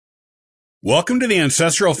Welcome to the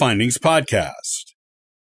Ancestral Findings Podcast.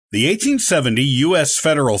 The 1870 U.S.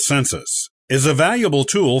 Federal Census is a valuable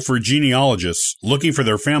tool for genealogists looking for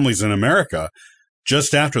their families in America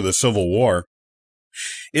just after the Civil War.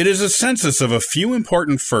 It is a census of a few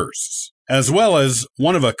important firsts, as well as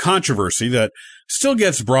one of a controversy that still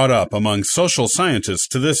gets brought up among social scientists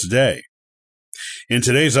to this day. In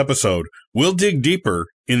today's episode, we'll dig deeper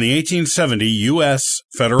in the 1870 U.S.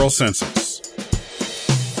 Federal Census.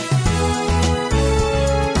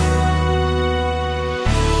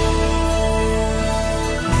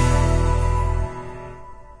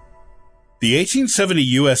 The 1870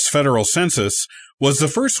 U.S. Federal Census was the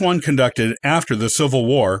first one conducted after the Civil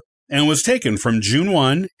War and was taken from June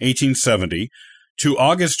 1, 1870 to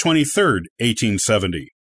August 23, 1870.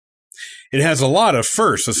 It has a lot of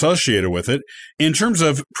firsts associated with it in terms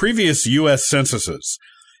of previous U.S. censuses,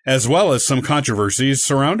 as well as some controversies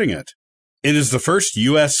surrounding it. It is the first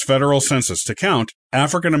U.S. federal census to count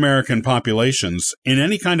African American populations in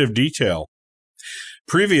any kind of detail.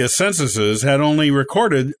 Previous censuses had only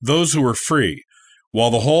recorded those who were free, while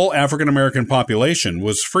the whole African American population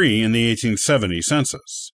was free in the 1870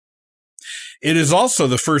 census. It is also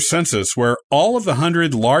the first census where all of the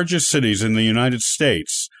 100 largest cities in the United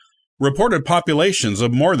States reported populations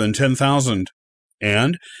of more than 10,000,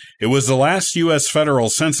 and it was the last U.S. federal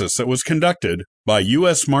census that was conducted by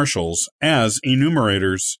U.S. Marshals as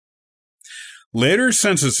enumerators. Later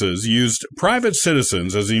censuses used private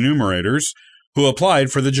citizens as enumerators who applied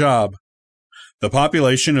for the job. The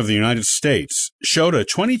population of the United States showed a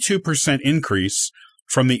 22% increase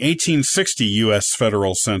from the 1860 U.S.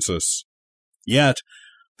 federal census. Yet,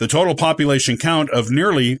 the total population count of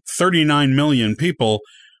nearly 39 million people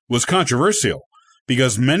was controversial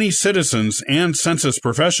because many citizens and census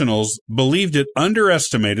professionals believed it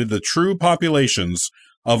underestimated the true populations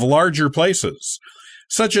of larger places,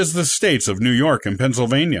 such as the states of New York and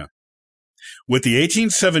Pennsylvania. With the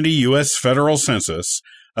 1870 U.S. federal census,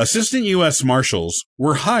 assistant U.S. Marshals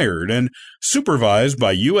were hired and supervised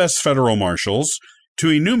by U.S. federal marshals to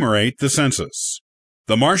enumerate the census.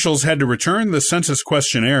 The marshals had to return the census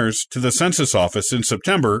questionnaires to the census office in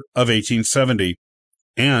September of 1870,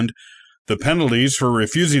 and the penalties for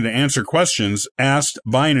refusing to answer questions asked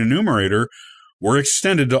by an enumerator were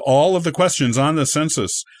extended to all of the questions on the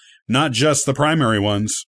census, not just the primary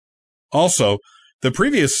ones. Also, the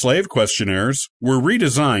previous slave questionnaires were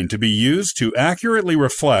redesigned to be used to accurately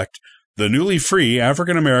reflect the newly free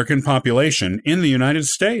African American population in the United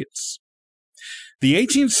States. The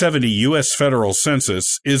 1870 U.S. federal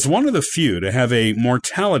census is one of the few to have a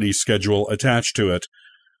mortality schedule attached to it,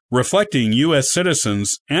 reflecting U.S.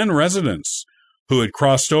 citizens and residents who had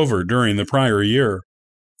crossed over during the prior year.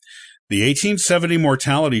 The 1870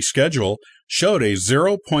 mortality schedule showed a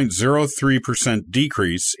 0.03%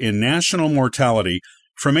 decrease in national mortality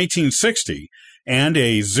from 1860 and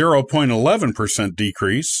a 0.11%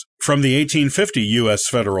 decrease from the 1850 U.S.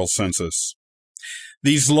 federal census.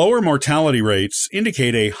 These lower mortality rates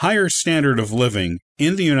indicate a higher standard of living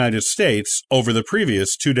in the United States over the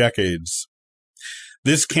previous 2 decades.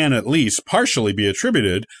 This can at least partially be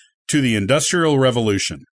attributed to the Industrial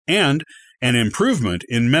Revolution and an improvement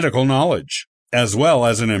in medical knowledge, as well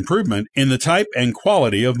as an improvement in the type and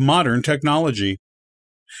quality of modern technology.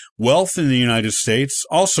 Wealth in the United States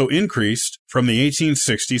also increased from the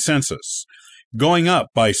 1860 census, going up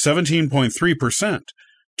by 17.3%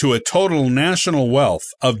 to a total national wealth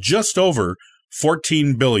of just over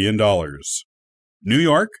 $14 billion. New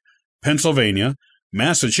York, Pennsylvania,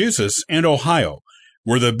 Massachusetts, and Ohio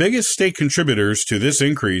were the biggest state contributors to this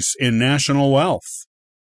increase in national wealth.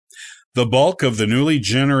 The bulk of the newly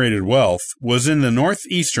generated wealth was in the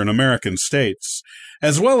northeastern American states,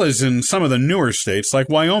 as well as in some of the newer states like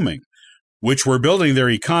Wyoming, which were building their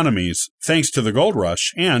economies thanks to the gold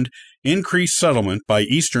rush and increased settlement by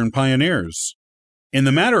eastern pioneers. In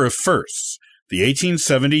the matter of firsts, the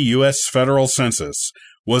 1870 U.S. federal census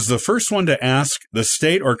was the first one to ask the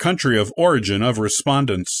state or country of origin of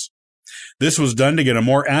respondents. This was done to get a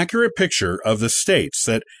more accurate picture of the states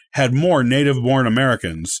that had more native-born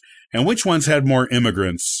Americans and which ones had more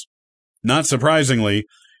immigrants. Not surprisingly,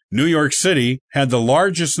 New York City had the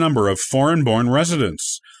largest number of foreign-born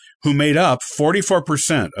residents, who made up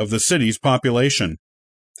 44% of the city's population.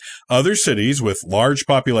 Other cities with large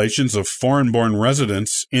populations of foreign-born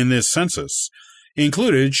residents in this census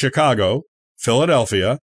included Chicago,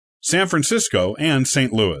 Philadelphia, San Francisco, and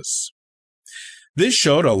St. Louis. This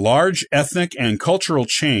showed a large ethnic and cultural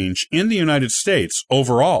change in the United States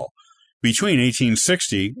overall between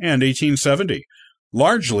 1860 and 1870,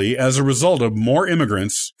 largely as a result of more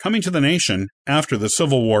immigrants coming to the nation after the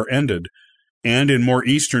Civil War ended, and in more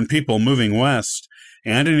eastern people moving west,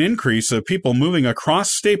 and an increase of people moving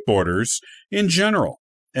across state borders in general,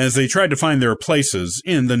 as they tried to find their places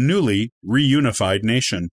in the newly reunified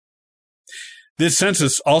nation. This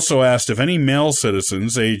census also asked if any male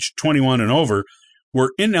citizens aged 21 and over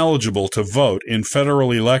were ineligible to vote in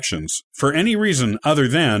federal elections for any reason other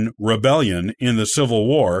than rebellion in the Civil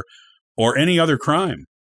War or any other crime.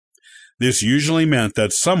 This usually meant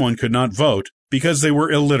that someone could not vote because they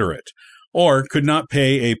were illiterate or could not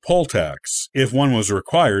pay a poll tax if one was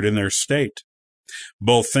required in their state,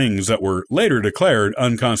 both things that were later declared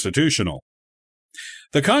unconstitutional.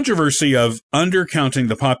 The controversy of undercounting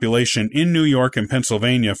the population in New York and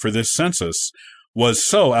Pennsylvania for this census was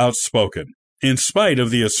so outspoken, in spite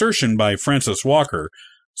of the assertion by Francis Walker,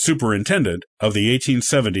 superintendent of the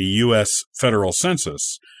 1870 U.S. federal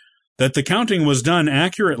census, that the counting was done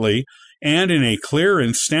accurately and in a clear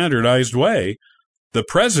and standardized way. The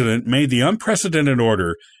president made the unprecedented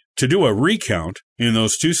order to do a recount in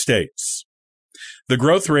those two states. The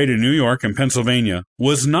growth rate in New York and Pennsylvania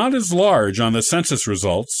was not as large on the census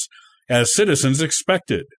results as citizens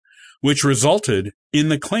expected, which resulted in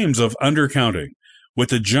the claims of undercounting, with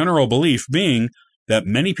the general belief being that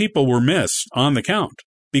many people were missed on the count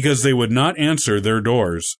because they would not answer their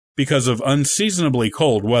doors because of unseasonably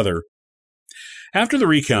cold weather. After the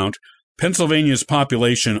recount, Pennsylvania's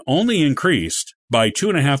population only increased by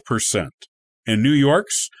 2.5%, and New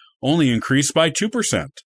York's only increased by 2%.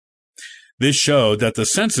 This showed that the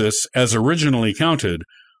census, as originally counted,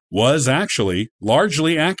 was actually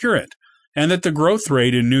largely accurate, and that the growth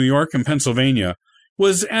rate in New York and Pennsylvania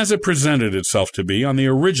was as it presented itself to be on the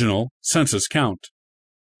original census count.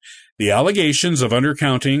 The allegations of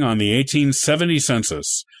undercounting on the 1870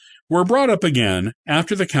 census were brought up again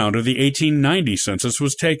after the count of the 1890 census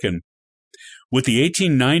was taken. With the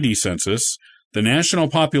 1890 census, the national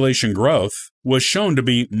population growth was shown to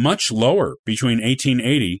be much lower between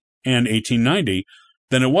 1880 and 1890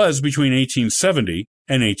 than it was between 1870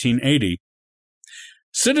 and 1880.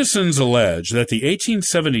 Citizens allege that the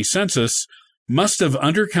 1870 census must have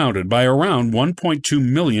undercounted by around 1.2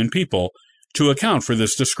 million people to account for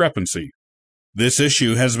this discrepancy. This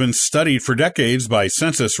issue has been studied for decades by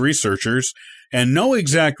census researchers, and no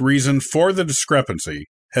exact reason for the discrepancy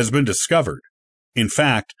has been discovered. In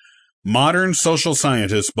fact, modern social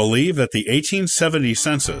scientists believe that the 1870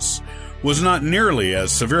 census was not nearly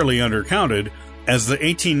as severely undercounted as the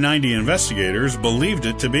 1890 investigators believed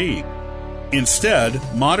it to be. Instead,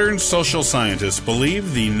 modern social scientists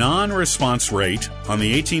believe the non-response rate on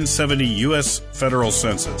the 1870 U.S. federal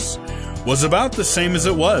census was about the same as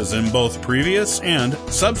it was in both previous and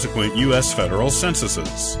subsequent U.S. federal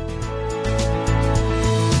censuses.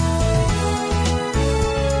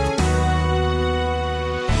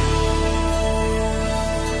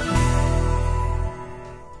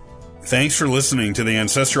 Thanks for listening to the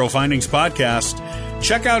Ancestral Findings podcast.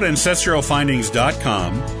 Check out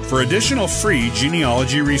ancestralfindings.com for additional free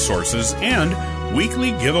genealogy resources and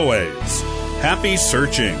weekly giveaways. Happy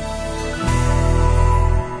searching!